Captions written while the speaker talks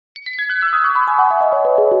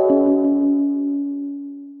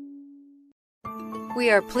We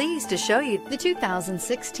are pleased to show you the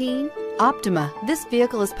 2016 Optima. This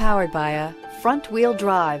vehicle is powered by a front-wheel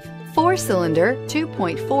drive, 4-cylinder,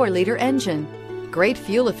 2.4-liter engine. Great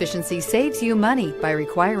fuel efficiency saves you money by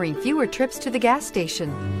requiring fewer trips to the gas station.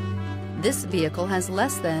 This vehicle has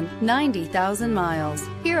less than 90,000 miles.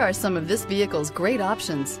 Here are some of this vehicle's great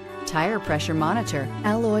options: tire pressure monitor,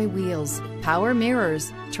 alloy wheels, power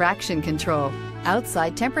mirrors, traction control,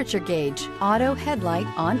 outside temperature gauge, auto headlight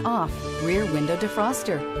on/off, rear window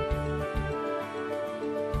defroster.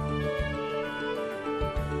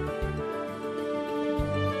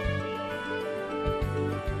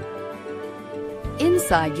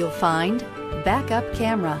 Inside you'll find backup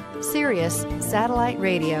camera, Sirius satellite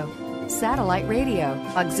radio,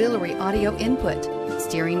 auxiliary audio input,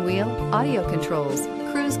 steering wheel audio controls,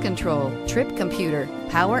 cruise control, trip computer,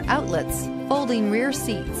 power outlets, folding rear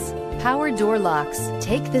seats, power door locks.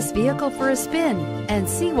 Take this vehicle for a spin and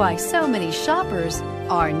see why so many shoppers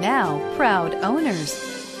are now proud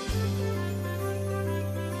owners.